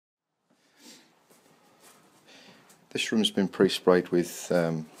This room's been pre-sprayed with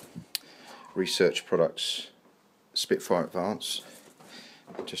Research Products Spitfire Advance,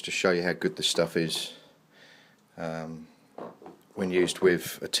 just to show you how good this stuff is when used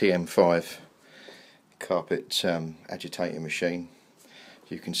with a TM5 carpet agitating machine.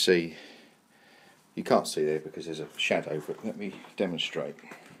 You can see, you can't see there because there's a shadow, but let me demonstrate.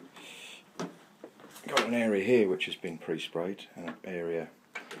 Got an area here which has been pre-sprayed and an area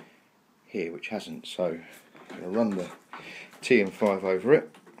here which hasn't, so I'm going to run the TM5 over it.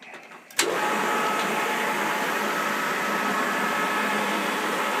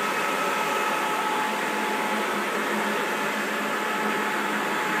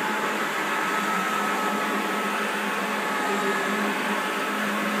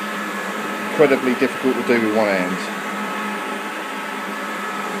 Incredibly difficult to do with one hand.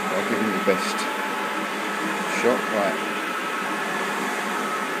 I'll give you the best shot. Right.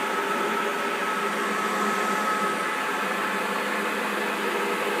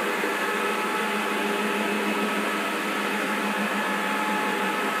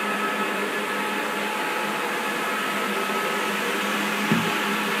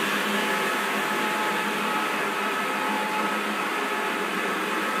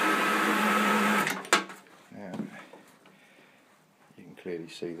 You can clearly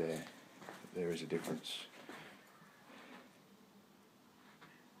see there is a difference.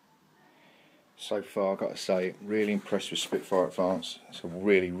 So far, I've got to say, really impressed with Spitfire Advance. It's a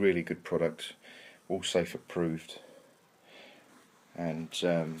really good product, WoolSafe approved, and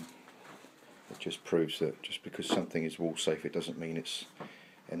it just proves that just because something is WoolSafe, it doesn't mean it's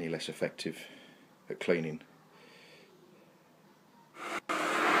any less effective at cleaning.